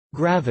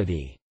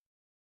Gravity.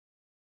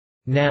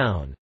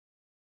 Noun.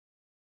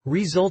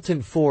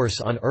 Resultant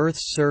force on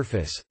Earth's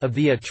surface, of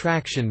the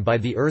attraction by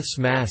the Earth's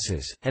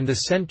masses, and the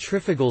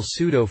centrifugal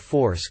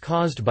pseudo-force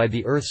caused by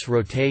the Earth's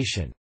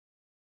rotation.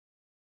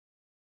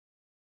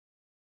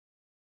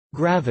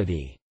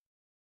 Gravity.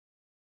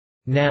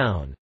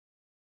 Noun.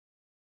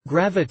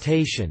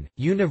 Gravitation,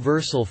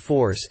 universal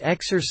force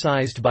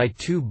exercised by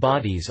two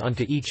bodies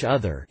onto each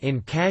other. In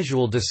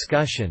casual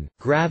discussion,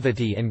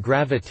 gravity and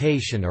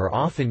gravitation are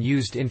often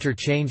used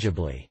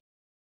interchangeably.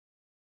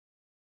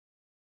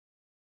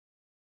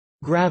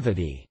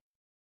 Gravity.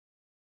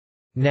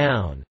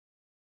 Noun.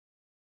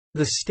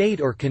 The state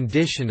or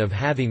condition of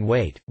having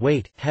weight,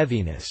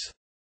 heaviness.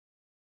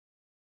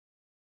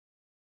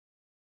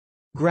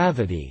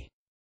 Gravity.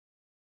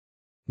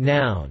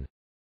 Noun.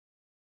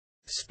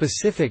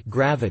 Specific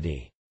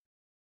gravity.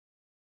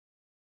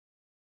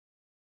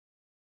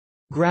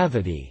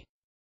 Gravity.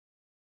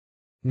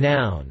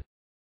 Noun.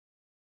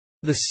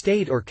 The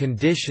state or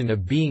condition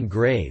of being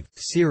grave,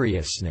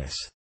 seriousness.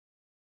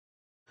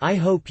 I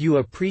hope you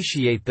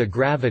appreciate the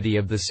gravity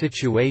of the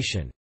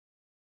situation.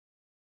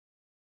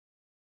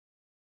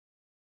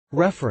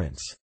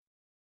 Reference.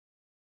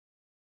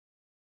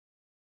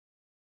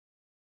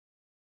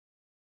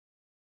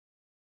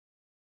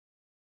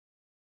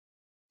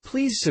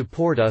 Please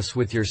support us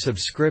with your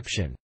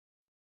subscription.